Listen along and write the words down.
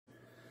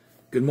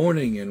Good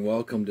morning and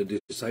welcome to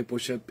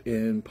Discipleship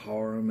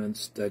Empowerment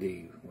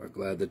Study. We're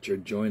glad that you're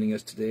joining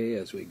us today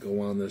as we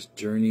go on this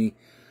journey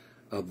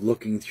of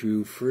looking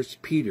through 1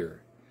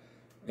 Peter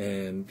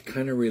and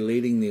kind of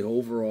relating the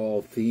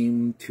overall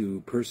theme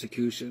to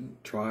persecution,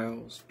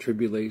 trials,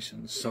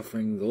 tribulations,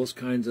 suffering, those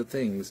kinds of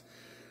things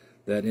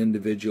that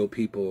individual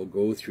people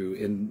go through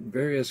in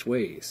various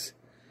ways.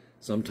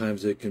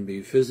 Sometimes it can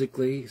be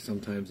physically,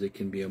 sometimes it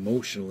can be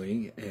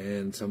emotionally,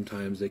 and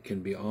sometimes it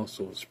can be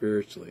also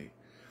spiritually.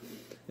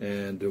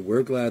 And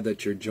we're glad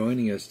that you're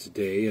joining us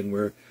today, and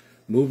we're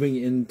moving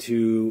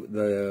into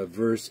the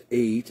verse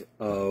 8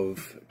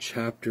 of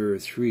chapter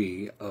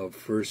 3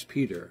 of 1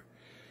 Peter.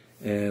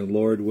 And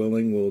Lord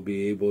willing, we'll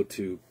be able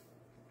to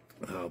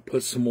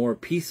put some more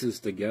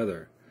pieces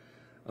together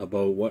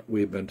about what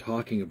we've been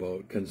talking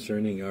about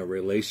concerning our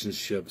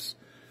relationships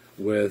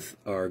with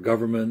our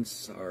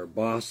governments, our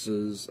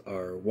bosses,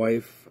 our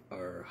wife,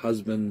 our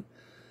husband,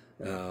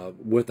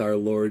 with our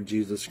Lord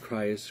Jesus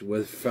Christ,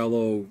 with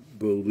fellow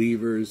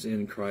believers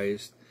in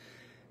Christ.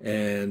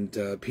 And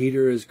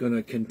Peter is going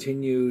to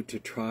continue to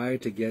try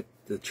to get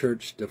the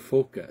church to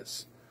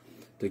focus,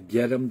 to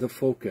get them to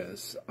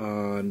focus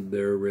on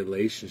their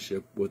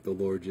relationship with the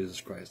Lord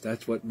Jesus Christ.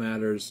 That's what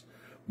matters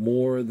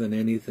more than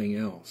anything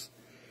else.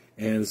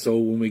 And so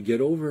when we get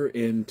over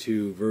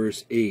into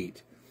verse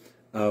 8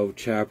 of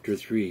chapter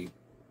 3,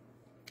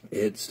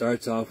 it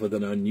starts off with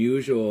an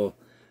unusual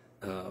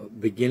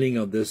beginning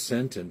of this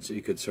sentence,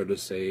 you could sort of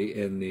say,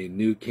 in the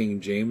New King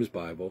James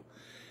Bible.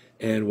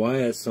 And why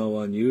it's so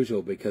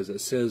unusual, because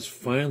it says,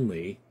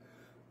 finally,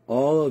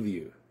 all of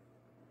you.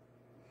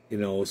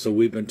 So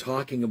we've been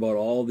talking about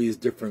all these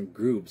different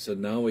groups,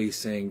 and now he's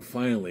saying,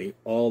 finally,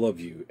 all of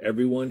you.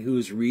 Everyone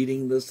who's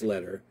reading this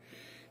letter,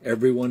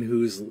 everyone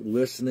who's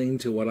listening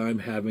to what I'm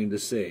having to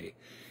say,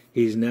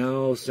 he's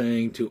now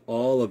saying to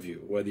all of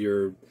you, whether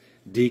you're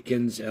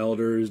deacons,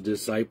 elders,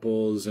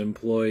 disciples,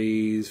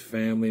 employees,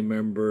 family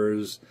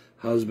members,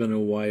 husband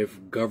and wife,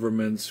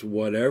 governments,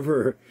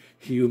 whatever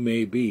you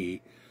may be,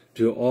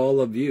 to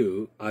all of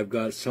you, I've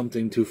got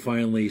something to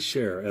finally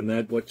share. And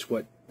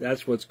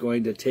that's what's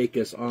going to take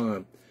us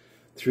on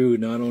through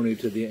not only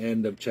to the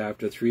end of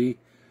chapter 3,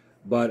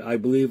 but I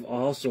believe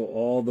also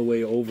all the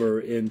way over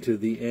into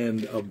the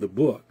end of the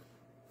book,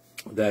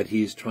 that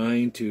he's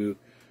trying to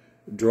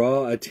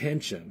draw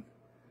attention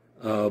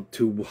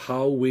to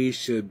how we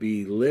should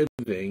be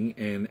living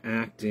and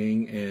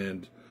acting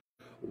and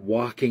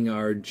walking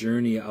our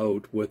journey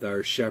out with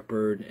our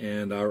shepherd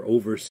and our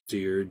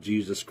overseer,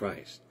 Jesus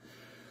Christ.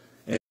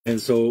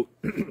 And so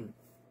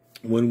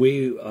when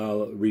we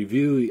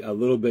review a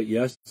little bit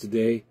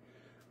yesterday,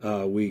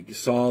 we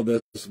saw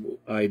this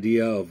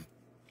idea of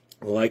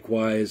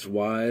likewise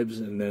wives,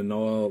 and then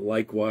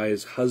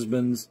likewise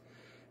husbands,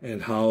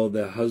 and how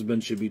the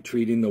husband should be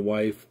treating the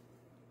wife,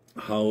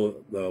 how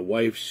the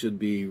wife should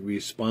be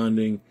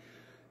responding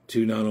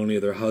to not only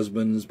their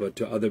husbands, but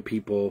to other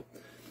people.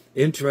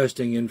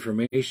 Interesting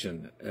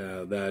information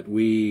that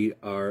we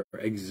are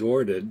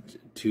exhorted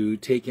to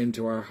take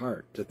into our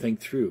heart, to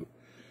think through,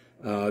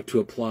 to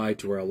apply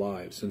to our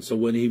lives. And so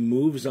when he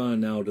moves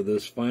on now to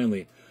this,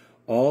 finally,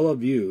 all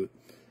of you,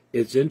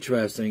 it's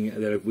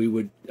interesting that if we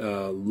would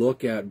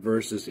look at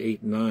verses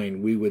 8 and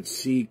 9, we would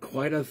see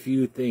quite a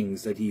few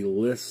things that he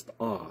lists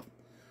off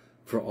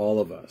for all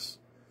of us.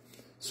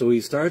 So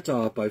he starts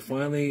off by,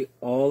 finally,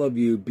 all of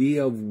you be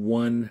of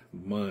one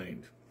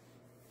mind.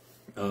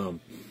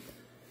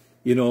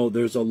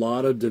 There's a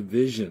lot of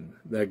division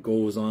that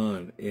goes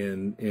on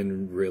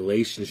in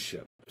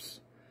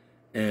relationships.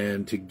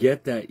 And to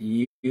get that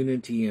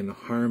unity and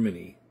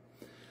harmony,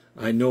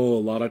 I know a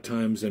lot of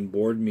times in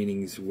board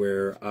meetings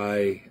where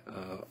I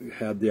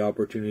had the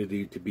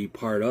opportunity to be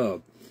part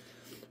of,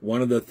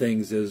 one of the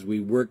things is we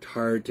worked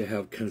hard to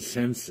have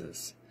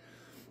consensus,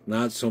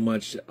 not so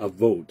much a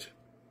vote,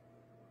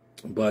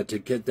 but to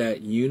get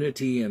that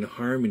unity and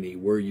harmony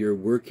where you're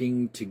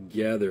working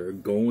together,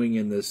 going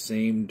in the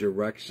same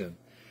direction.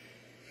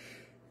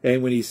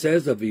 And when he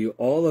says of you,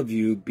 all of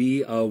you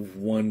be of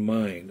one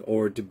mind,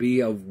 or to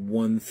be of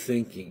one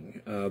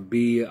thinking,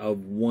 be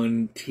of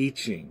one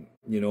teaching.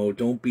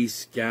 Don't be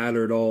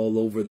scattered all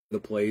over the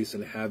place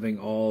and having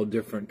all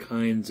different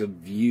kinds of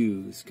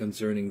views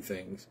concerning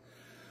things.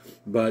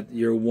 But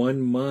your one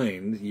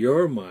mind,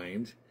 your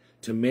mind,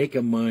 to make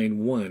a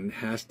mind one,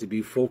 has to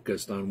be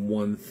focused on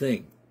one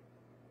thing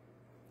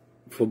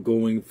for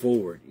going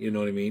forward. You know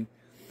what I mean?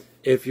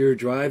 If you're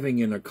driving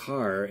in a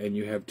car and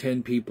you have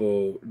 10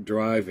 people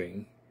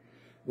driving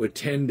with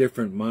 10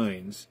 different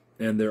minds,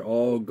 and they're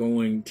all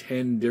going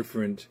 10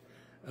 different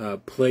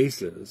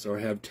places or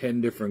have 10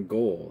 different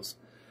goals,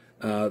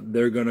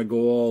 they're going to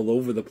go all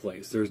over the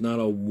place. There's not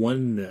a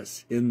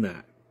oneness in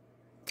that.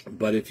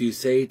 But if you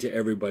say to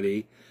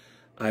everybody,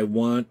 I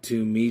want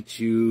to meet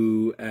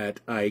you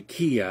at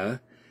IKEA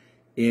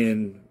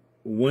in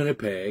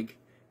Winnipeg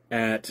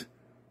at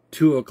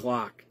 2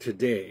 o'clock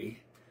today,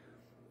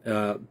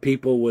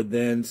 people would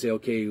then say,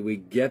 okay, we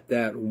get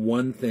that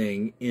one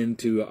thing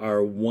into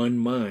our one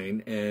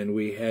mind, and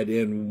we head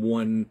in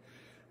one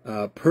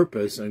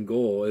purpose and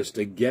goal is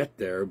to get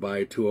there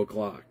by 2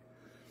 o'clock.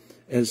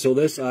 And so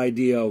this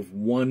idea of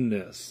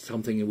oneness,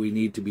 something that we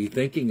need to be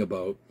thinking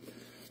about,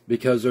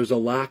 because there's a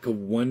lack of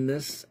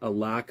oneness, a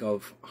lack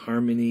of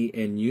harmony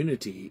and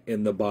unity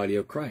in the body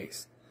of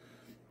Christ.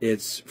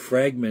 It's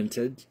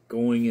fragmented,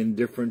 going in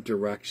different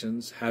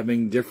directions,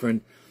 having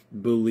different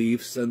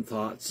beliefs and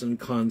thoughts and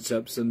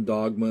concepts and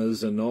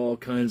dogmas and all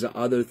kinds of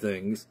other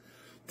things,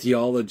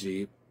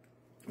 theology,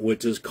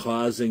 which is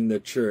causing the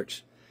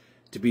church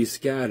to be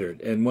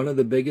scattered. And one of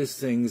the biggest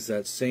things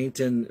that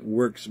Satan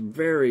works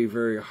very,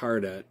 very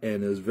hard at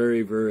and is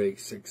very, very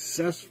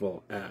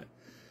successful at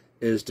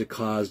is to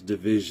cause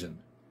division,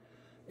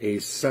 a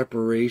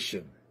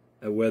separation,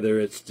 whether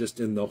it's just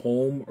in the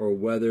home or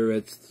whether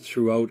it's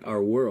throughout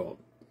our world.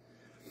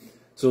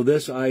 So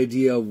this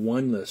idea of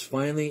oneness,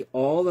 finally,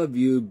 all of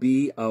you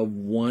be of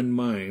one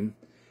mind.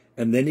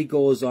 And then he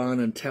goes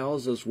on and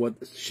tells us what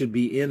should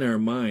be in our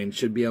mind,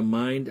 should be a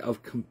mind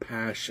of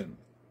compassion.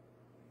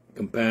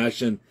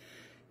 Compassion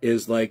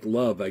is like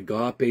love,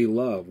 agape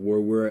love, where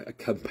we're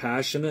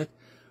compassionate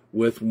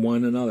with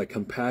one another,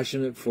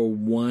 compassionate for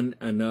one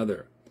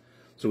another.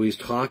 So he's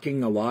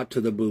talking a lot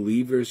to the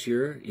believers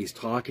here. He's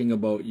talking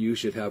about you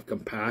should have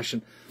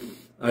compassion.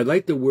 I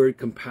like the word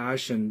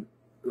compassion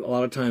a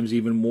lot of times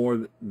even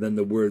more than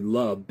the word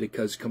love,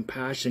 because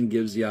compassion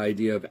gives the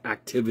idea of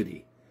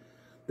activity,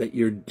 that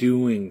you're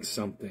doing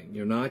something.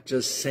 You're not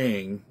just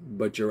saying,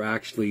 but you're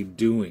actually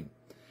doing.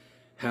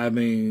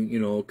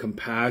 Having,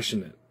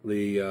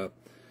 compassionately,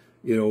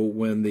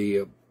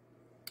 when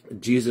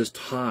Jesus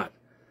taught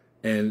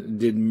and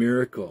did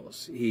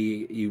miracles,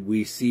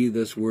 we see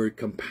this word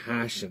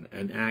compassion,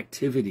 an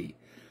activity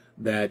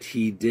that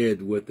he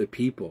did with the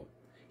people.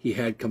 He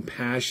had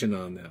compassion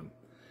on them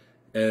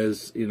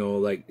as,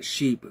 like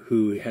sheep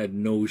who had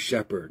no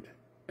shepherd,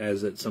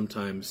 as it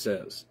sometimes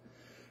says.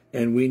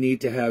 And we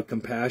need to have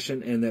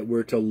compassion, and that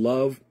we're to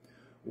love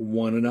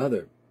one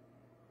another.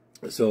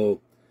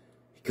 So,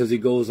 because he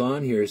goes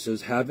on here, it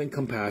says, having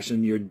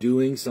compassion, you're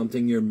doing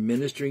something, you're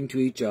ministering to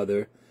each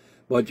other,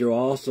 but you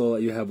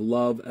have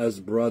love as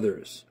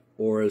brothers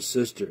or as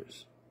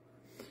sisters.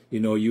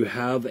 You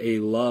have a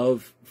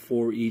love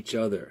for each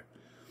other.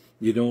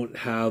 You don't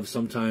have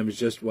sometimes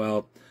just,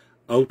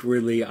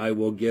 outwardly I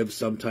will give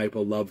some type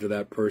of love to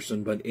that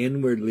person, but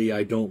inwardly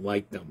I don't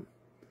like them.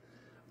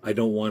 I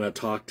don't want to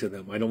talk to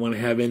them. I don't want to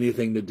have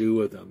anything to do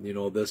with them.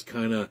 This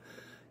kind of,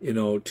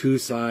 two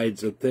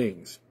sides of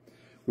things.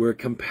 Where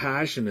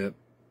compassionate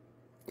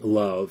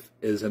love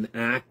is an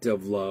act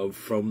of love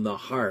from the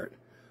heart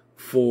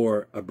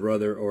for a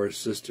brother or a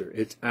sister.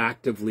 It's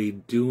actively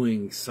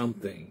doing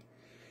something.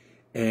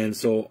 And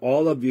so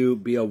all of you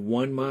be of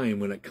one mind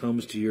when it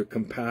comes to your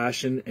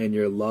compassion and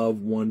your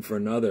love one for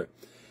another.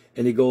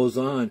 And he goes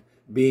on,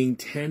 being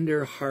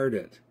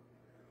tender-hearted.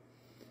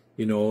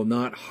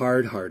 Not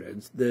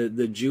hard-hearted.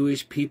 The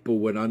Jewish people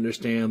would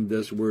understand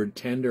this word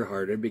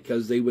tender-hearted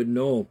because they would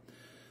know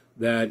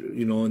that,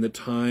 in the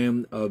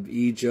time of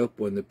Egypt,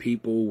 when the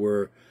people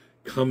were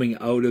coming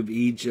out of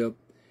Egypt,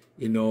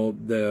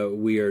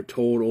 we are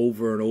told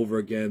over and over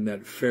again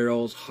that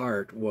Pharaoh's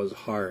heart was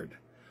hard,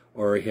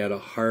 or he had a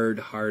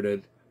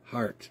hard-hearted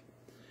heart.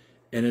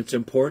 And it's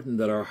important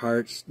that our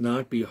hearts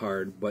not be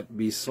hard, but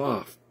be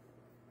soft,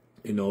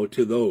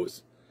 to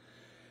those.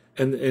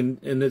 And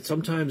it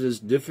sometimes is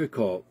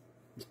difficult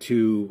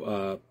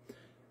to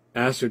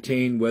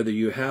ascertain whether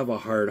you have a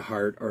hard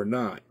heart or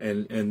not.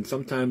 And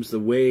sometimes the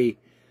way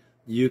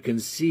you can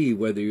see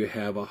whether you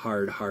have a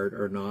hard heart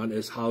or not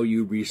is how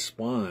you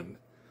respond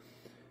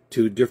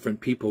to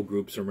different people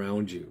groups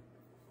around you.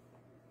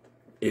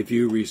 If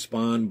you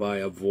respond by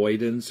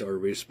avoidance, or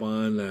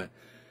respond that,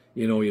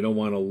 you don't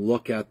want to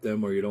look at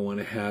them, or you don't want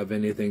to have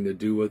anything to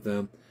do with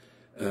them,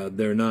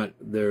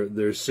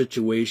 their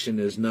situation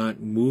is not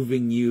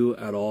moving you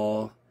at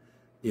all.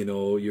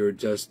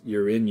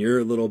 You're in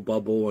your little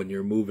bubble and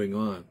you're moving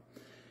on.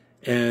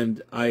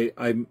 And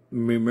I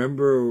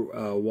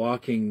remember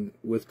walking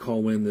with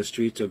Colwyn the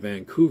streets of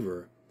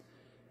Vancouver,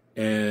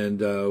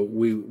 and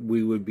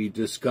we would be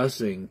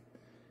discussing,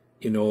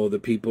 the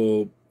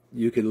people.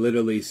 You could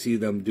literally see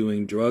them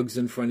doing drugs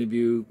in front of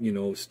you,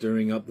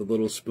 stirring up the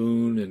little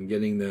spoon and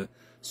getting the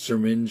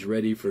syringe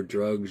ready for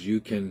drugs. You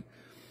can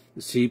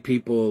see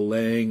people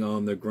laying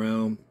on the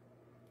ground.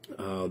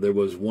 There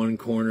was one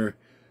corner,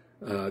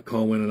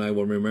 Colwyn and I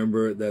will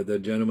remember that the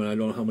gentleman, I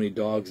don't know how many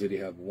dogs did he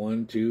have,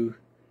 two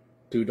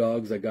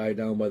dogs, that guy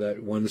down by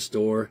that one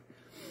store.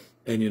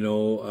 And,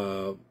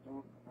 and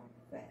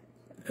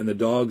the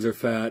dogs are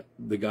fat.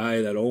 The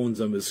guy that owns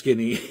them is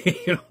skinny,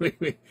 you know what I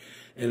mean?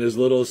 And his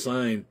little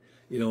sign,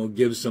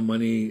 give some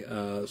money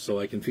so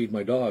I can feed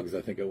my dogs,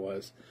 I think it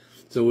was.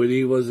 So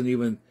he wasn't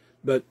even,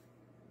 but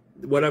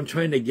what I'm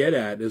trying to get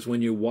at is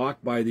when you walk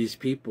by these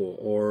people,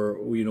 or,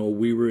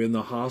 we were in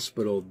the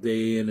hospital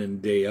day in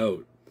and day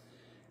out,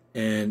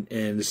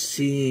 and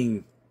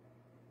seeing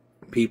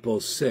people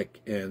sick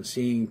and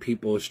seeing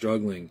people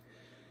struggling,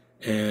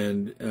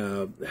 and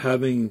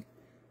having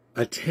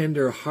a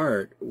tender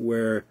heart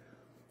where,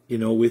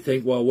 We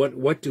think, well,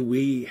 what do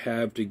we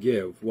have to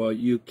give? Well,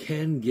 you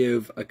can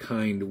give a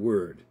kind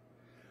word.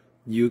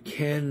 You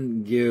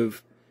can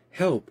give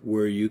help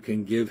where you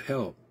can give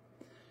help.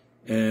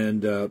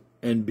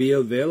 And be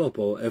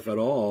available, if at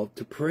all,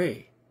 to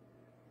pray.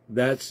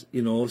 That's,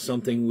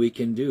 something we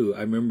can do.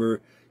 I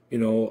remember,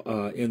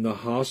 in the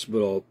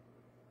hospital,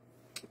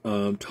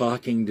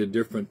 talking to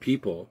different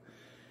people.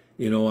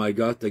 I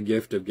got the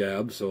gift of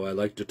gab, so I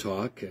like to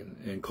talk,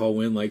 and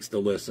Colwyn likes to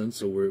listen,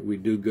 so we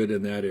do good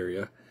in that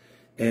area.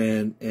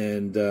 And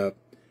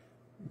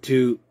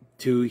to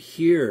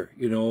hear,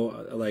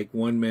 like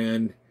one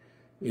man,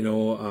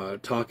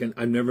 talking,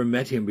 I've never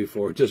met him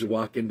before, just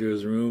walk into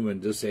his room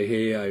and just say,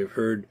 hey, I've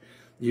heard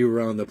you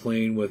were on the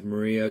plane with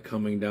Maria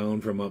coming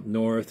down from up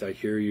north. I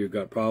hear you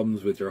got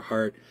problems with your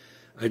heart.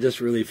 I just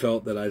really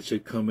felt that I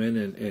should come in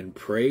and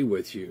pray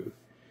with you.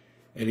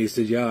 And he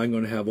said, yeah, I'm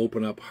going to have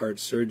open up heart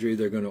surgery.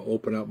 They're going to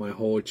open up my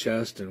whole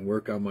chest and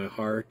work on my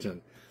heart.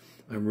 And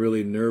I'm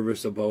really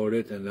nervous about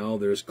it. And now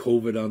there's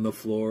COVID on the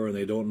floor and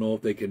they don't know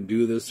if they can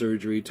do the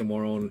surgery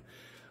tomorrow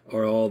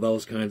or all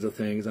those kinds of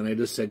things. And I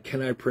just said,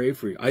 can I pray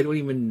for you? I don't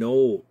even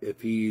know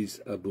if he's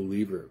a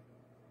believer.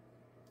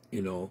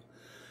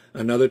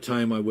 Another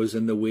time I was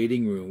in the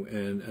waiting room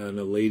and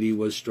a lady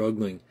was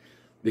struggling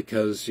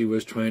because she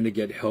was trying to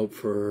get help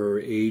for her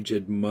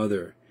aged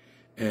mother.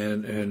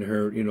 And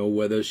her,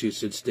 whether she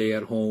should stay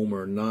at home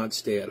or not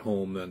stay at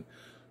home and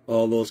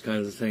all those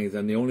kinds of things.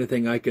 And the only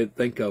thing I could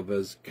think of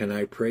is, can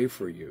I pray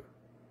for you?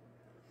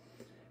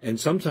 And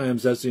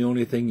sometimes that's the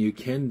only thing you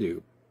can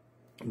do.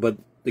 But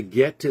to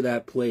get to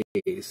that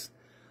place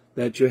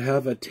that you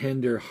have a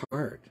tender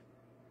heart,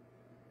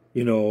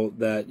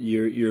 that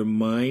your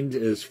mind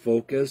is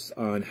focused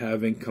on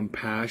having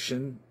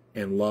compassion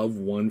and love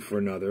one for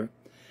another,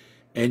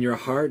 and your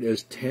heart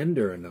is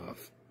tender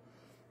enough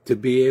to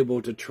be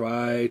able to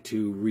try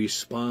to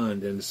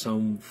respond in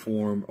some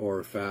form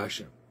or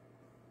fashion.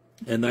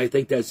 And I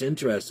think that's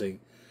interesting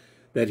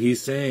that he's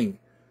saying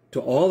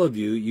to all of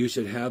you, you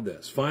should have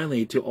this.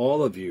 Finally, to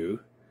all of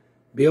you,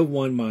 be of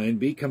one mind,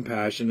 be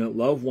compassionate,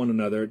 love one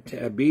another,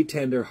 be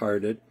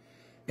tenderhearted,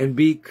 and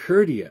be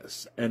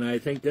courteous. And I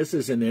think this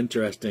is an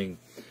interesting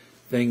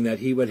thing that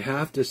he would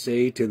have to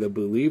say to the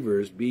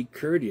believers, be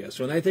courteous.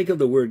 When I think of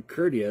the word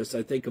courteous,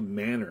 I think of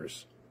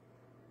manners.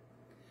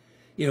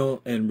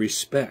 And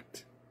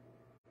respect,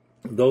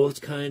 those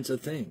kinds of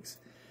things.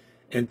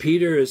 And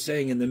Peter is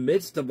saying, in the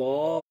midst of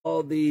all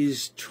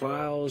these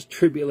trials,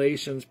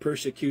 tribulations,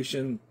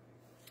 persecution,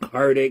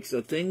 heartaches,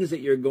 the things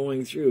that you're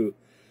going through,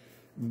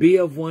 be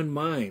of one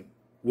mind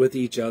with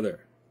each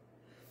other.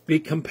 Be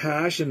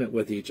compassionate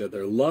with each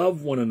other.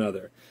 Love one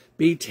another.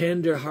 Be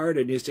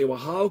tender-hearted. You say, well,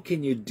 how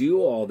can you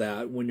do all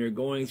that when you're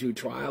going through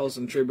trials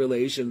and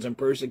tribulations and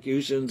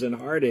persecutions and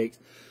heartaches?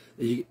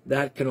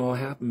 That can all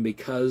happen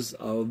because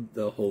of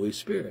the Holy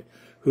Spirit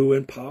who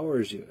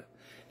empowers you.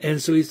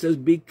 And so he says,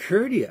 be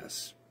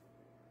courteous.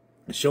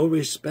 Show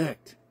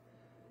respect,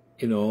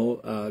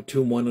 to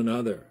one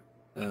another.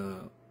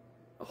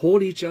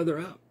 Hold each other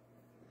up.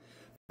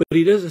 But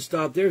he doesn't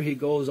stop there. He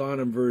goes on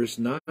in verse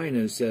 9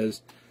 and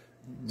says,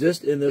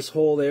 just in this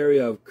whole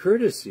area of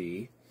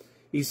courtesy,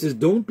 he says,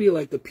 don't be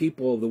like the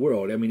people of the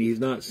world. I mean, he's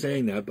not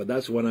saying that, but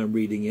that's what I'm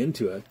reading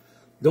into it.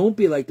 Don't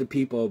be like the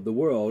people of the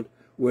world,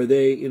 where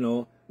they,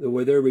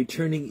 where they're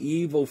returning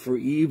evil for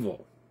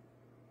evil.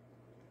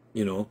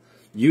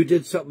 You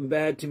did something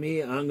bad to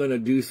me, I'm going to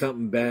do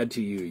something bad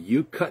to you.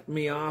 You cut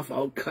me off,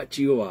 I'll cut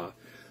you off.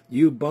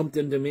 You bumped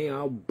into me,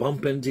 I'll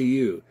bump into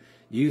you.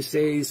 You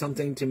say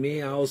something to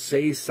me, I'll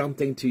say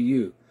something to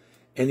you.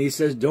 And he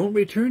says, don't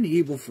return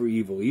evil for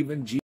evil.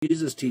 Even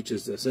Jesus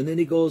teaches this. And then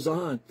he goes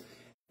on,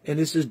 and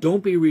he says,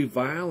 don't be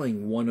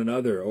reviling one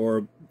another,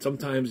 or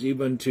sometimes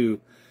even to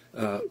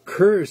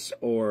curse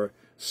or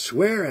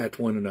swear at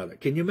one another.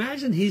 Can you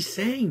imagine he's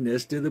saying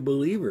this to the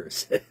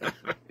believers?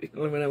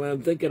 When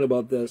I'm thinking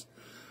about this,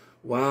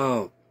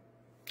 wow.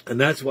 And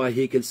that's why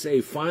he could say,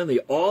 finally,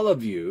 all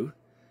of you,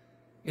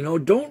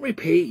 don't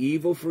repay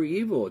evil for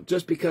evil.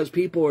 Just because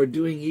people are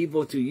doing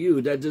evil to you,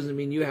 that doesn't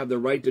mean you have the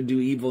right to do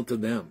evil to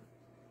them.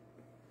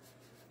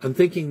 I'm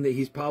thinking that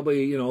he's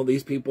probably,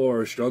 these people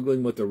are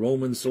struggling with the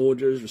Roman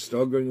soldiers,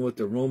 struggling with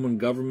the Roman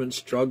government,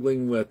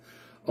 struggling with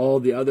all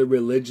the other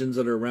religions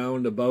that are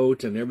around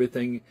about and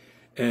everything.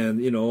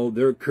 And,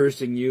 they're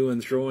cursing you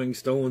and throwing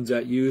stones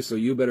at you, so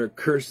you better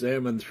curse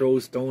them and throw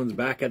stones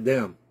back at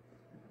them.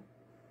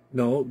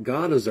 No,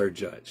 God is our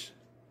judge.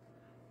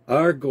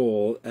 Our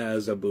goal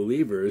as a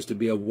believer is to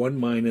be of one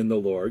mind in the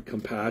Lord,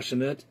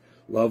 compassionate,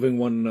 loving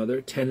one another,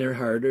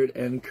 tender-hearted,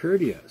 and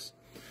courteous,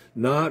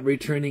 not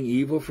returning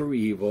evil for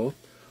evil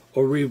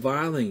or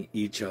reviling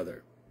each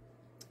other.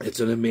 It's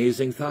an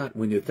amazing thought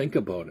when you think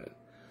about it.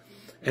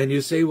 And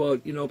you say, well,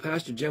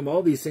 Pastor Jim,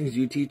 all these things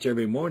you teach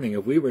every morning,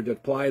 if we were to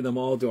apply them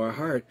all to our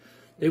heart,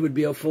 it would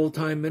be a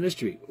full-time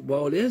ministry.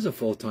 Well, it is a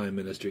full-time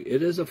ministry.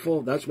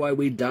 That's why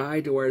we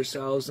die to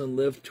ourselves and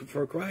live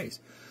for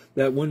Christ.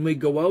 That when we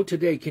go out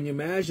today, can you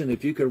imagine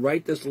if you could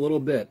write this little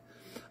bit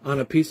on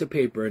a piece of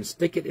paper and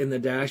stick it in the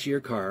dash of your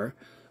car,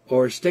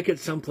 or stick it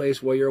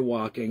someplace where you're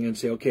walking and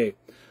say, okay,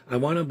 I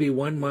want to be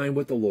one mind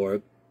with the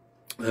Lord.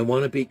 I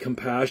want to be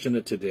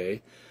compassionate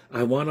today.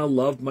 I want to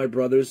love my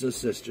brothers and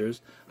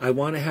sisters. I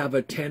want to have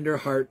a tender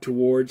heart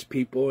towards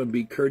people and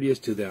be courteous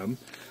to them.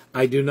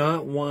 I do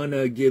not want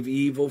to give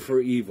evil for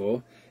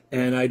evil,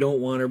 and I don't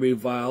want to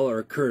revile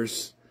or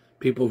curse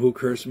people who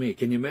curse me.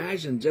 Can you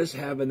imagine just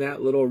having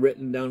that little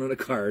written down on a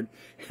card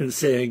and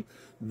saying,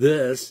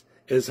 this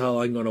is how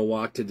I'm going to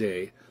walk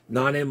today,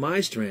 not in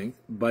my strength,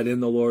 but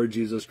in the Lord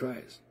Jesus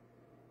Christ.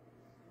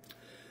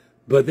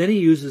 But then he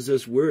uses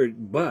this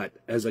word, but,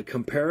 as a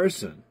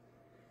comparison.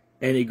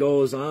 And he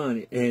goes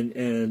on,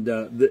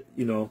 this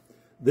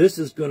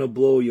is going to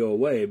blow you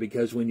away,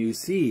 because when you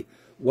see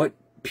what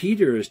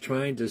Peter is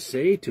trying to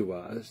say to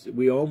us,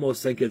 we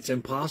almost think it's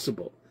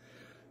impossible.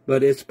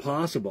 But it's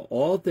possible.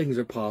 All things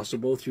are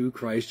possible through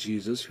Christ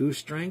Jesus, who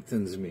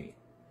strengthens me.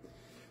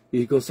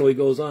 So he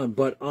goes on,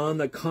 but on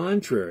the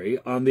contrary,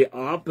 on the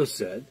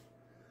opposite,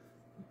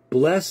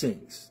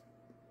 blessings.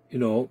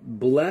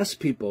 Bless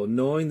people,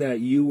 knowing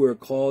that you were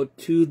called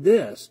to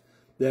this,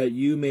 that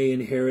you may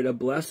inherit a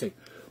blessing.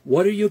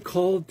 What are you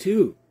called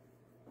to?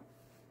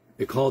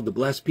 You're called to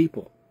bless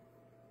people.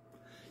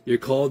 You're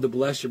called to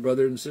bless your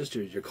brothers and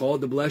sisters. You're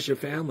called to bless your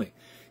family.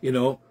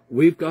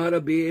 We've got to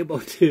be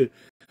able to...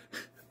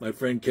 My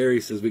friend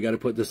Carrie says we got to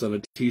put this on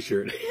a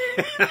t-shirt.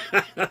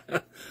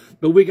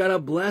 But we got to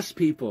bless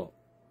people.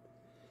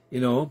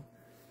 Every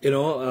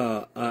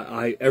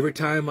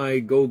time I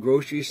go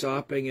grocery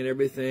shopping and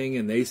everything,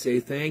 and they say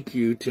thank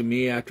you to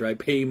me after I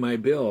pay my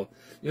bill,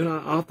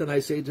 often I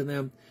say to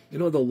them,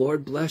 the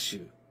Lord bless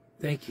you.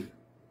 Thank you.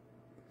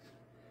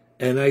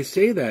 And I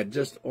say that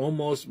just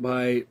almost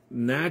by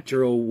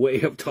natural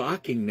way of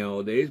talking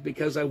nowadays,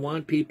 because I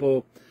want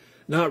people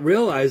not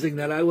realizing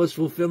that I was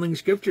fulfilling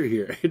scripture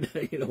here,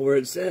 where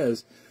it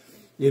says,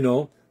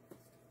 but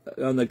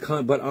on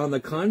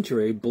the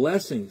contrary,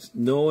 blessings,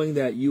 knowing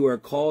that you are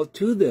called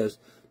to this,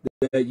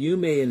 that you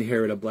may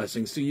inherit a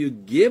blessing. So you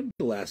give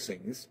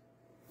blessings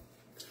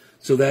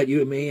so that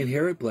you may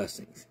inherit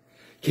blessings.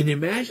 Can you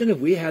imagine if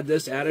we had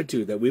this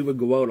attitude, that we would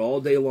go out all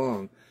day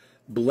long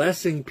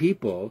blessing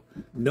people,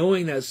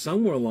 knowing that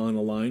somewhere along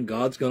the line,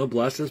 God's going to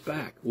bless us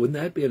back?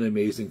 Wouldn't that be an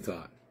amazing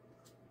thought?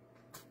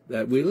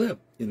 That we live,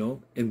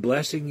 in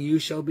blessing you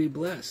shall be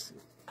blessed.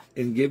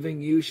 In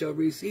giving you shall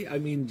receive. I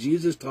mean,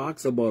 Jesus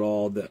talks about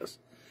all this.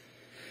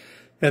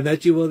 And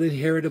that you will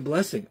inherit a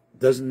blessing.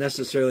 Doesn't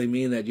necessarily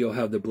mean that you'll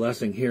have the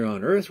blessing here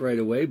on earth right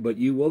away, but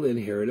you will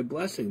inherit a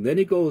blessing. Then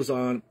he goes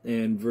on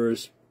in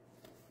verse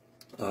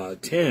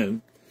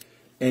 10,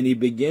 and he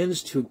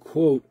begins to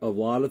quote a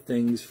lot of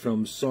things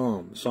from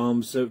Psalm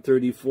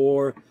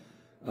 34,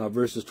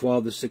 verses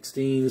 12 to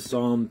 16,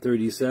 Psalm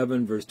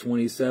 37, verse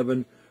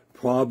 27,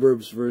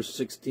 Proverbs, verse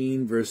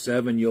 16, verse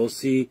 7. You'll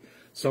see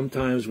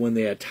sometimes when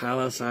they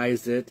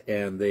italicized it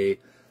and they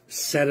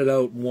set it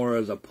out more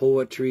as a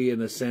poetry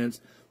in a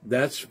sense,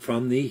 that's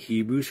from the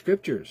Hebrew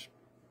scriptures.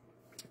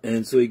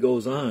 And so he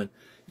goes on,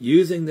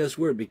 using this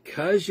word,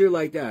 because you're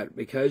like that,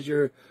 because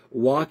you're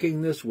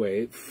walking this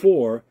way,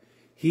 for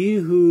he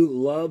who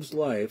loves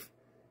life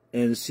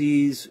and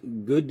sees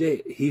good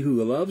days, he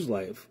who loves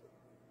life,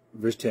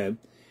 verse 10,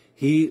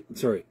 he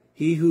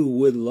who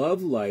would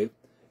love life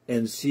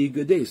and see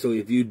good days. So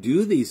if you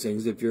do these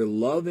things, if you're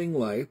loving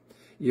life,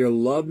 you're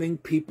loving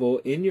people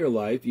in your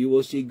life, you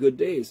will see good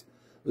days.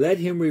 Let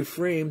him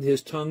refrain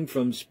his tongue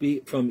from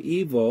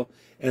evil,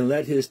 and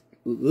let his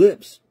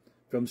lips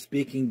from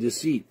speaking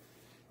deceit.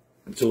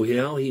 So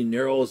now he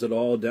narrows it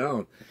all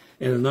down.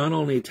 And not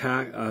only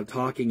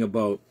talking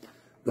about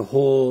the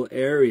whole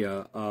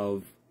area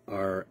of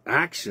our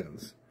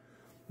actions,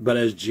 but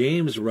as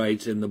James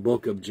writes in the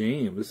book of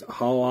James,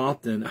 how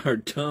often our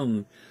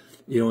tongue,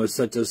 is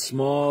such a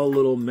small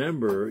little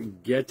member,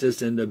 gets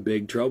us into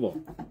big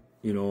trouble.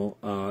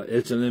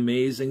 It's an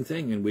amazing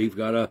thing, and we've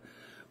got to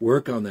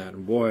work on that.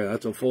 And boy,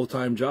 that's a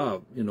full-time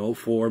job,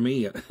 for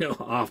me,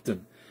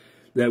 often,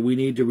 that we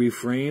need to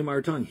refrain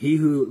our tongue. He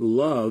who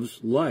loves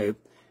life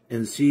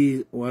and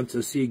wants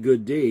to see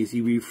good days,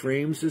 he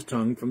refrains his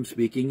tongue from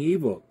speaking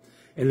evil,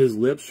 and his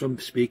lips from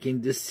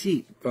speaking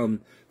deceit,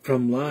 from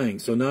lying.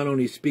 So not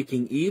only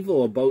speaking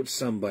evil about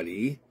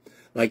somebody,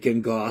 like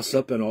in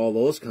gossip and all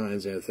those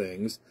kinds of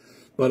things,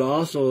 but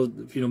also,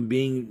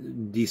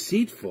 being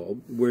deceitful,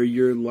 where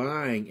you're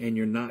lying and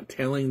you're not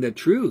telling the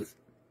truth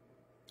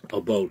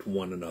about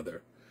one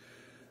another.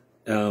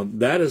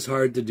 That is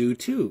hard to do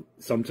too.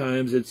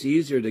 Sometimes it's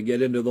easier to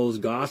get into those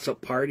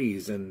gossip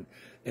parties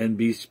and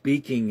be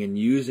speaking and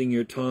using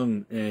your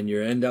tongue, and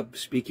you end up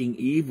speaking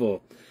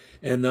evil.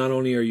 And not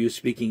only are you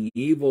speaking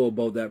evil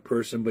about that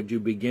person, but you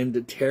begin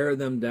to tear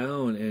them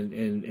down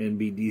and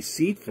be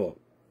deceitful.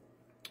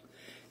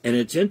 And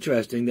it's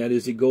interesting that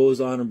as he goes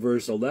on in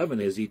verse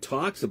 11, as he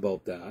talks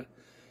about that,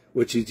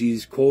 which is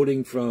he's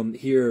quoting from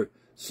here,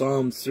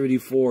 Psalms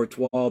 34,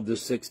 12 to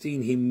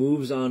 16, he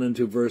moves on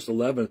into verse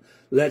 11.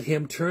 Let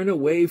him turn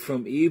away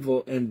from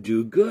evil and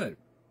do good.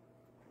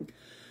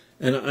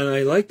 And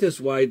I like this,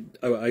 why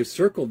I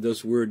circled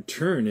this word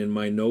turn in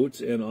my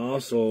notes, and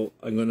also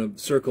I'm going to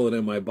circle it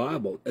in my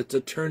Bible. It's a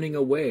turning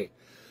away.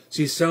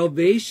 See,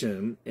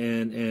 salvation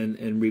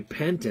and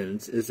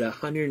repentance is a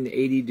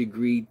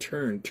 180-degree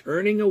turn,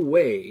 turning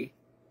away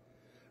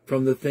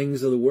from the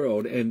things of the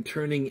world and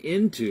turning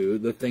into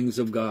the things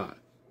of God.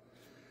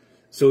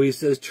 So he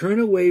says, turn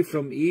away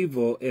from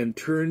evil and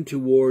turn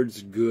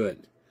towards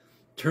good.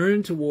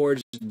 Turn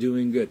towards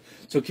doing good.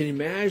 So can you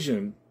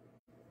imagine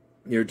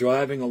you're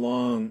driving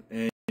along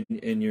and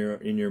in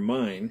your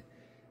mind,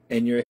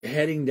 and you're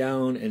heading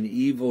down an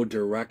evil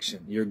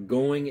direction. You're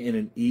going in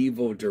an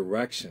evil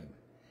direction.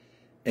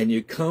 And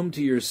you come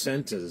to your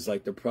senses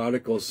like the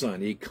prodigal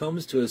son. He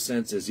comes to his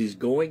senses. He's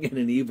going in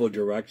an evil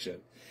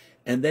direction.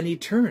 And then he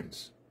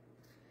turns.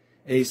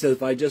 And he says,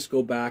 if I just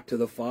go back to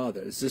the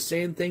Father. It's the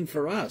same thing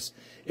for us.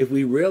 If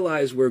we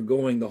realize we're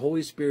going, the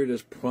Holy Spirit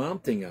is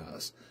prompting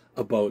us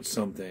about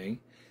something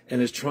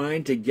and is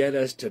trying to get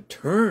us to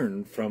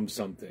turn from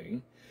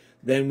something,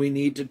 then we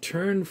need to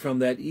turn from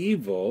that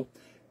evil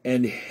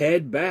and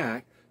head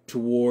back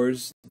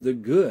towards the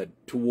good,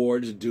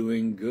 towards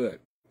doing good.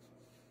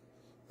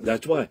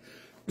 That's why.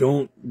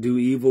 Don't do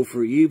evil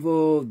for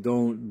evil.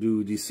 Don't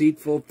do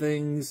deceitful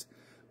things,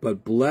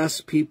 but bless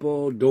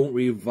people. Don't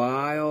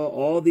revile.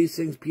 All these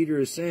things Peter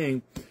is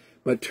saying,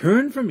 but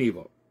turn from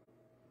evil.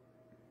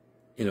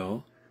 You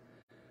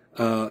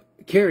know,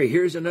 Carrie,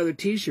 here's another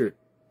t-shirt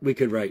we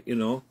could write, you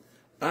know.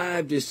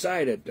 I've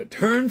decided to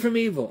turn from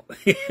evil.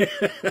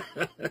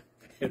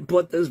 And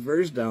put this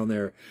verse down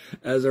there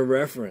as a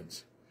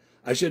reference.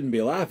 I shouldn't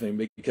be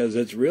laughing because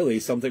it's really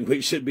something we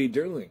should be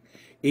doing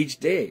each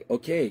day.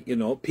 Okay, you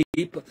know,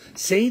 people,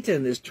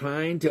 Satan is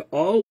trying to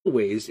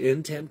always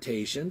in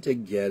temptation to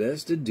get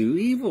us to do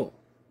evil,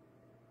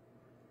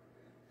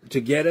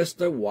 to get us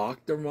to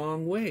walk the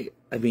wrong way.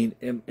 I mean,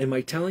 am I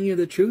telling you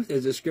the truth?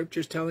 Is the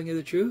scriptures telling you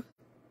the truth?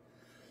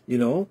 You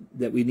know,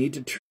 that we need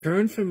to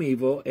turn from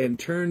evil and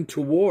turn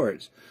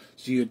towards.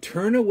 So you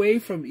turn away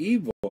from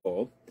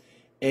evil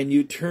and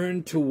you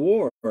turn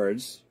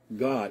towards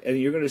God. And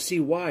you're going to see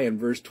why in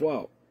verse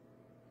 12.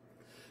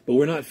 But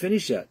we're not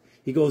finished yet.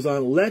 He goes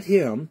on, let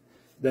him,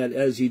 that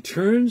as he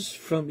turns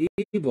from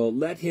evil,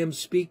 let him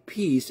speak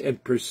peace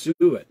and pursue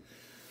it.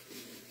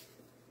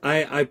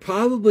 I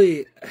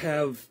probably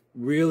have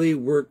really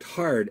worked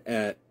hard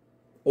at,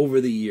 over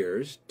the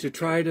years, to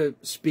try to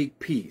speak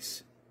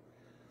peace.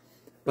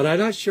 But I'm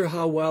not sure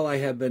how well I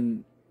have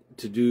been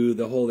to do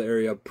the whole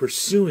area of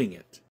pursuing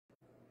it.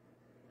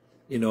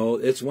 You know,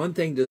 it's one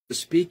thing to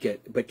speak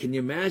it, but can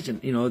you imagine,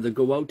 you know, to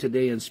go out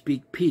today and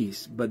speak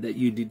peace, but that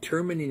you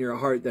determine in your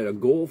heart that a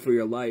goal for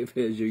your life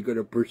is you're going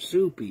to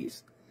pursue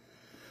peace.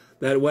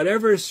 That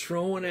whatever is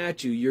thrown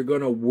at you, you're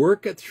going to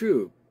work it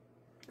through.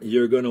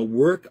 You're going to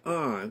work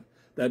on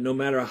that no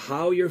matter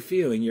how you're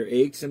feeling, your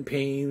aches and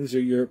pains or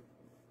your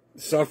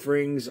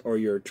sufferings or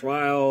your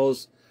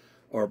trials,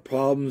 or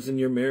problems in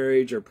your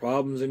marriage, or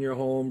problems in your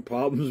home,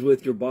 problems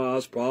with your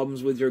boss,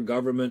 problems with your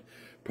government,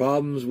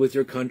 problems with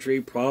your country,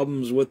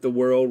 problems with the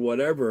world,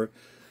 whatever,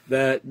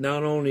 that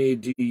not only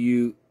do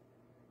you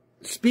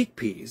speak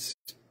peace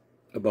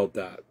about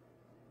that,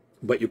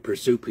 but you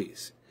pursue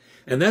peace.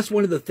 And that's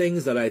one of the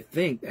things that I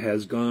think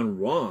has gone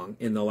wrong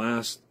in the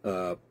last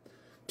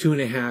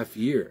 2.5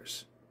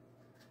 years.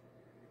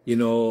 You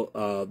know,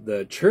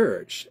 the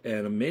church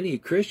and many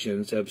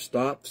Christians have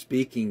stopped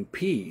speaking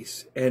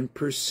peace and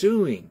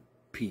pursuing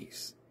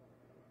peace.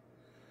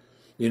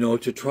 You know,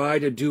 to try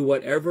to do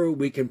whatever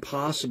we can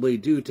possibly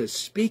do to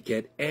speak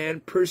it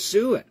and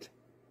pursue it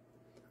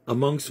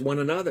amongst one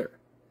another,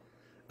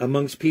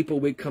 amongst people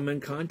we come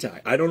in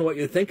contact. I don't know what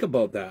you think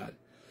about that,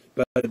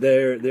 but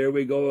there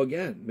we go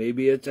again.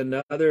 Maybe it's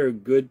another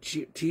good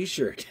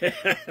t-shirt.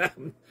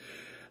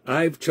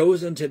 I've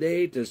chosen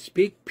today to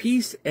speak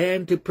peace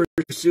and to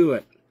pursue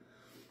it.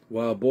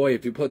 Well, boy,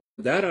 if you put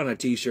that on a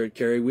t-shirt,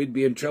 Carrie, we'd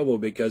be in trouble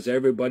because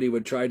everybody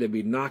would try to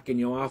be knocking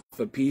you off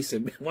of peace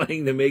and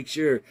wanting to make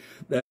sure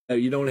that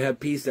you don't have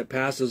peace that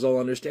passes all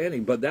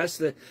understanding. But that's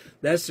the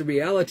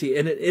reality.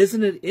 And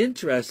isn't it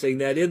interesting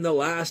that in the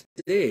last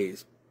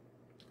days,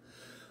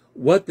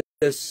 what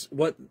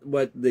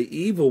the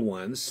evil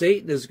one,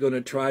 Satan, is going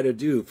to try to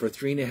do for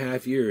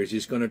 3.5 years,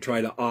 he's going to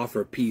try to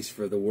offer peace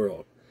for the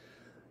world.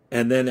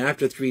 And then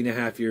after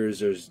 3.5 years,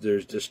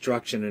 there's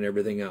destruction and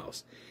everything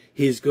else.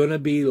 He's going to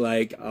be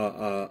like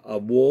a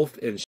wolf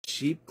in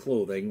sheep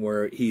clothing,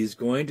 where he's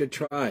going to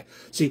try.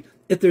 See,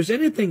 if there's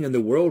anything in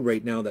the world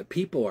right now that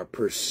people are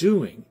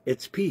pursuing,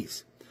 it's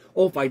peace.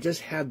 Oh, if I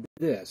just had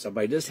this, if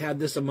I just had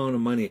this amount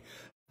of money,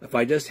 if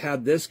I just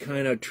had this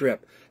kind of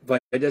trip, if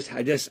I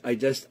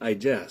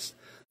just,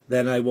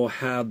 then I will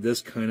have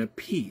this kind of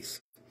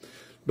peace.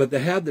 But to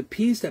have the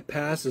peace that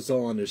passes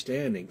all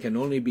understanding can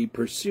only be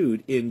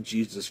pursued in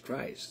Jesus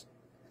Christ.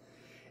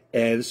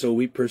 And so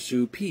we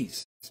pursue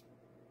peace.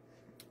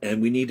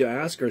 And we need to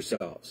ask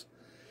ourselves,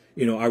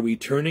 you know, are we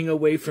turning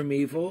away from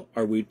evil?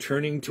 Are we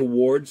turning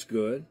towards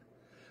good?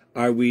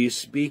 Are we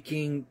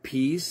speaking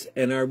peace?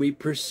 And are we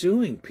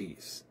pursuing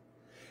peace?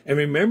 And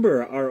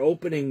remember our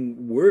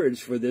opening words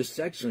for this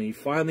section.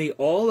 Finally,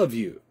 all of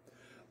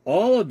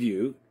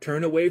you,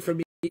 turn away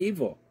from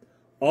evil.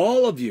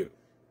 All of you.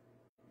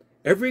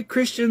 Every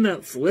Christian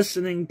that's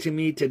listening to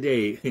me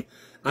today,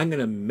 I'm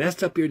going to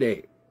mess up your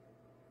day.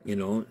 You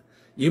know,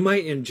 you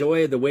might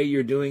enjoy the way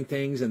you're doing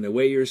things and the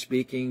way you're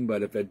speaking,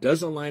 but if it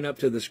doesn't line up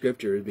to the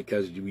scriptures,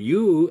 because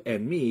you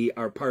and me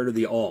are part of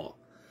the all.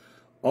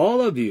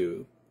 All of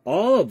you,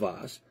 all of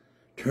us,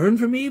 turn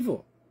from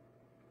evil.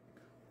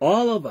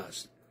 All of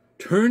us,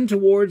 turn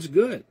towards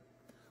good.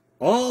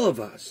 All of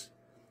us,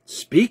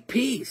 speak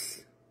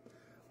peace.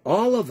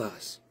 All of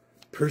us,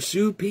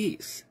 pursue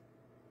peace.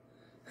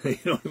 You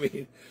know what I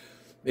mean?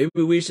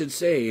 Maybe we should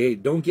say, hey,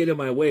 don't get in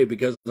my way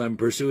because I'm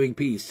pursuing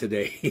peace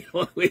today. You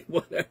know,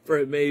 whatever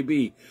it may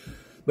be.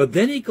 But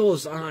then he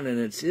goes on, and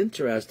it's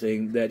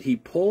interesting that he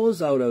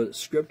pulls out a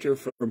scripture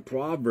from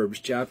Proverbs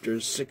chapter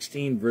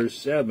 16, verse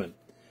 7.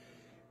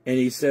 And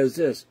he says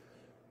this,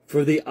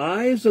 "For the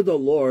eyes of the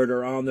Lord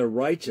are on the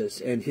righteous,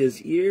 and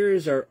his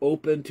ears are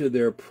open to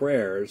their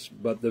prayers,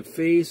 but the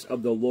face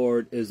of the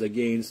Lord is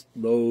against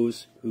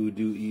those who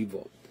do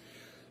evil."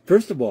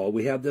 First of all,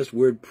 we have this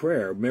word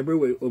prayer. Remember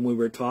when we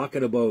were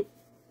talking about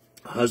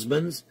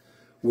husbands,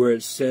 where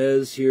it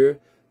says here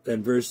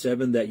in verse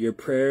 7 that your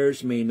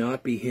prayers may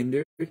not be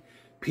hindered?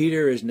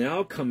 Peter is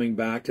now coming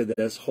back to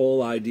this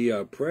whole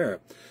idea of prayer.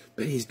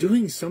 But he's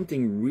doing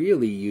something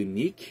really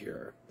unique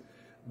here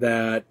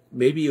that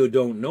maybe you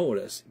don't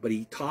notice. But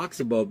he talks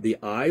about the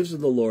eyes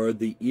of the Lord,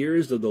 the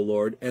ears of the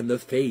Lord, and the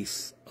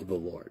face of the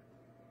Lord.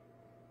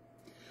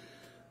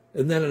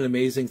 Isn't that an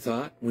amazing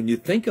thought? When you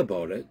think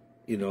about it,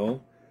 you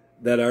know,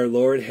 that our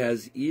Lord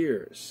has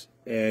ears,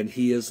 and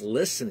he is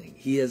listening,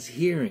 he is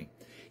hearing,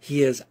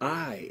 he has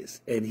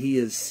eyes, and he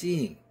is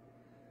seeing.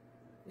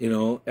 You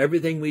know,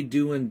 everything we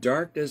do in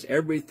darkness,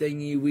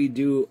 everything we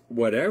do,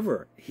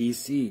 whatever, he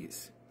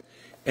sees.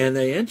 And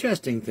the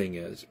interesting thing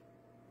is,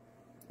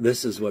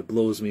 this is what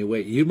blows me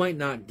away. You might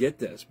not get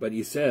this, but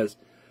he says,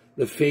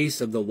 the face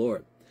of the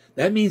Lord.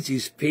 That means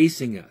he's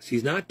facing us.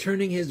 He's not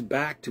turning his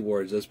back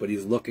towards us, but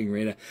he's looking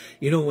right at.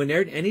 You know,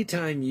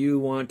 anytime you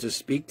want to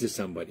speak to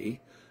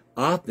somebody,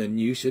 often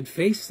you should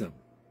face them.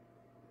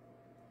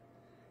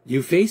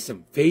 You face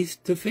them face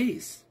to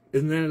face.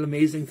 Isn't that an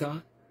amazing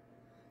thought?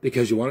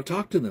 Because you want to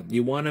talk to them.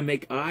 You want to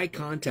make eye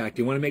contact.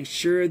 You want to make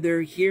sure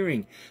they're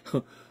hearing.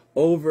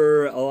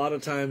 Over a lot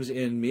of times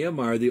in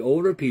Myanmar, the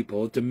older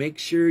people, to make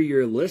sure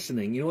you're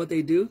listening, you know what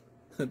they do?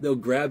 They'll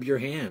grab your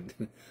hand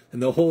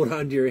and they'll hold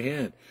onto your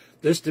hand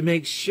just to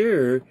make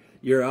sure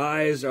your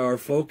eyes are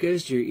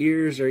focused, your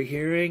ears are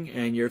hearing,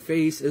 and your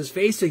face is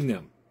facing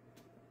them.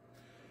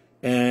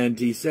 And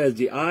he says,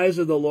 the eyes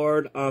of the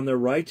Lord on the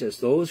righteous,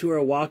 those who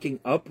are walking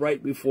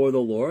upright before the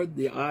Lord,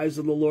 the eyes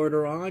of the Lord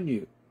are on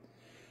you.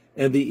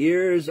 And the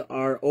ears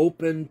are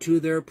open to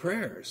their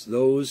prayers,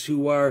 those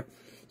who are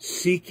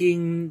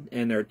seeking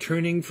and are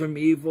turning from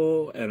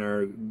evil and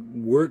are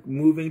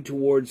moving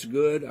towards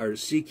good, are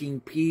seeking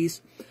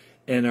peace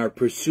and are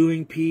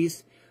pursuing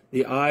peace.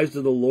 The eyes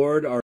of the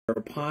Lord are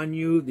upon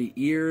you. The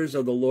ears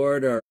of the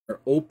Lord are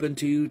open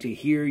to you to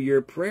hear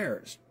your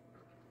prayers.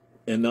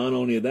 And not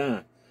only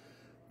that,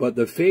 but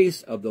the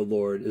face of the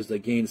Lord is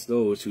against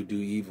those who do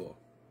evil.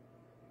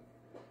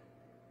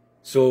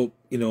 So,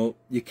 you know,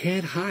 you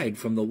can't hide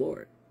from the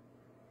Lord.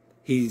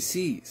 He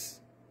sees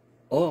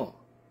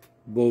all,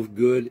 both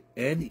good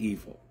and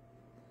evil.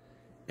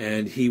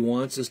 And he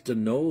wants us to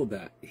know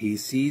that he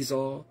sees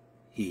all,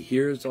 he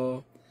hears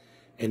all,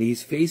 and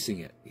he's facing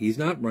it. He's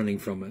not running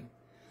from it,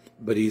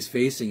 but he's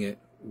facing it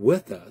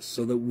with us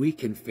so that we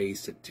can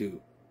face it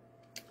too.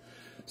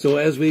 So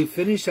as we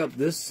finish up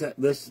this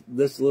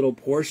little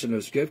portion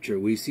of Scripture,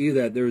 we see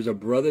that there is a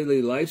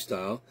brotherly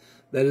lifestyle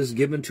that is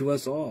given to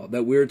us all,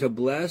 that we are to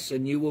bless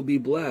and you will be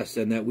blessed,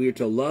 and that we are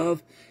to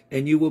love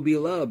and you will be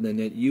loved, and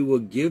that you will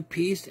give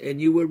peace and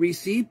you will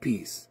receive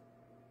peace.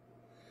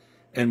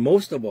 And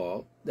most of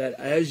all, that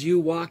as you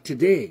walk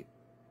today,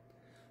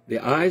 the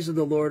eyes of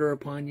the Lord are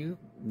upon you,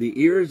 the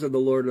ears of the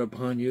Lord are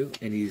upon you,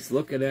 and he's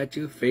looking at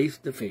you face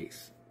to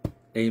face.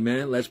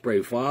 Amen. Let's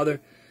pray. Father,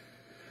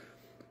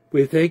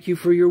 we thank you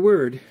for your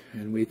word,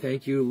 and we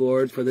thank you,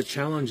 Lord, for the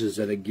challenges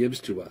that it gives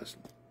to us.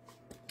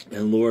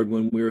 And Lord,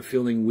 when we're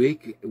feeling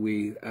weak,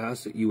 we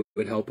ask that you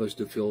would help us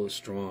to feel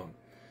strong.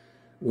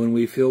 When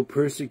we feel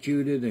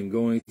persecuted and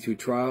going through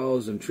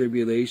trials and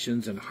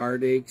tribulations and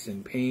heartaches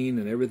and pain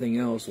and everything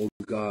else, oh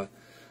God,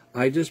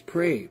 I just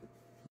pray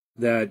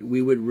that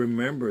we would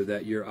remember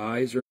that your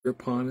eyes are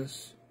upon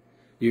us,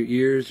 your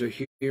ears are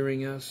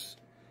hearing us,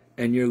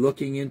 and you're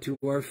looking into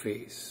our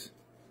face,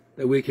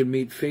 that we can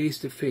meet face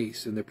to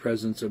face in the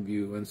presence of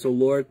you. And so,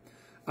 Lord,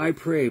 I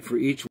pray for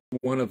each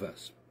one of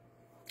us.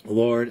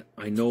 Lord,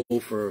 I know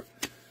for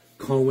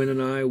Cohen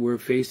and I, we're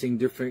facing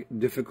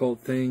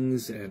difficult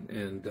things,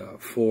 and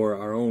for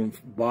our own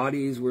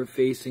bodies, we're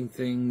facing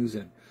things,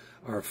 and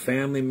our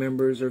family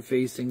members are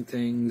facing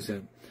things,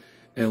 and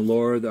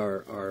Lord,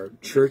 our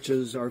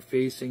churches are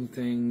facing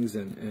things,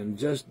 and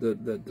just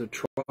the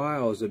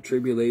trials, the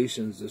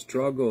tribulations, the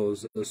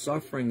struggles, the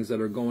sufferings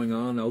that are going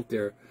on out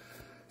there.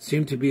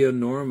 seem to be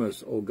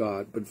enormous, O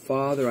God. But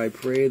Father, I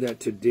pray that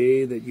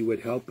today that you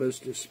would help us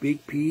to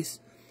speak peace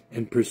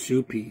and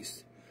pursue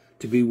peace,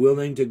 to be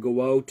willing to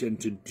go out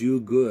and to do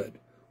good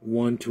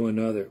one to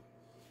another.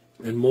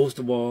 And most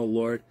of all,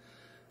 Lord,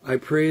 I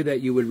pray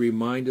that you would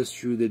remind us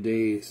through the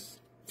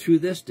days, through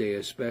this day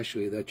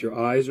especially, that your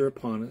eyes are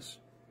upon us,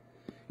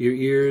 your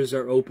ears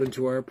are open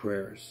to our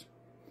prayers,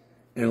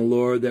 and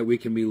Lord, that we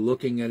can be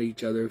looking at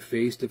each other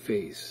face to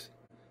face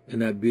in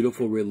that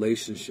beautiful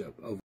relationship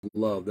of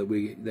love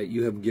that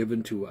you have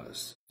given to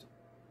us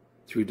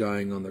through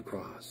dying on the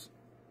cross.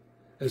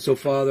 And so,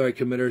 Father, I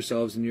commit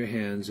ourselves in your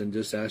hands and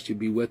just ask you to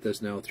be with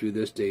us now through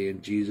this day.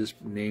 In Jesus'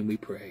 name we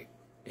pray.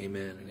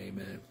 Amen and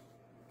amen.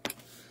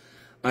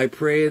 I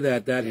pray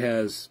that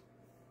has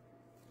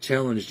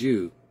challenged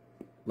you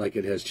like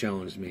it has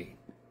challenged me.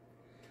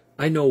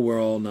 I know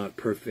we're all not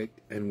perfect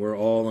and we're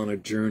all on a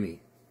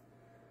journey.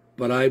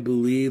 But I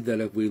believe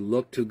that if we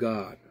look to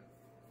God,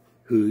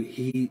 who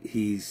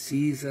he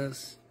sees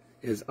us,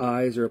 his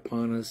eyes are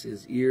upon us,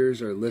 his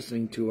ears are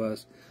listening to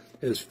us,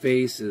 his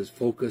face is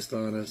focused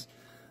on us,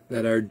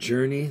 that our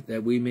journey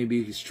that we may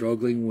be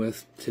struggling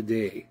with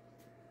today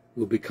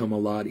will become a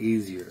lot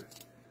easier,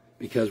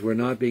 because we're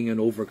not being an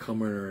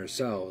overcomer in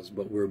ourselves,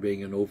 but we're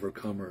being an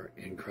overcomer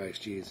in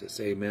Christ Jesus.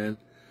 Amen.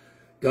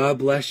 God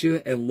bless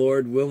you, and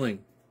Lord willing,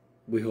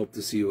 we hope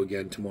to see you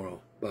again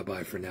tomorrow.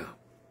 Bye-bye for now.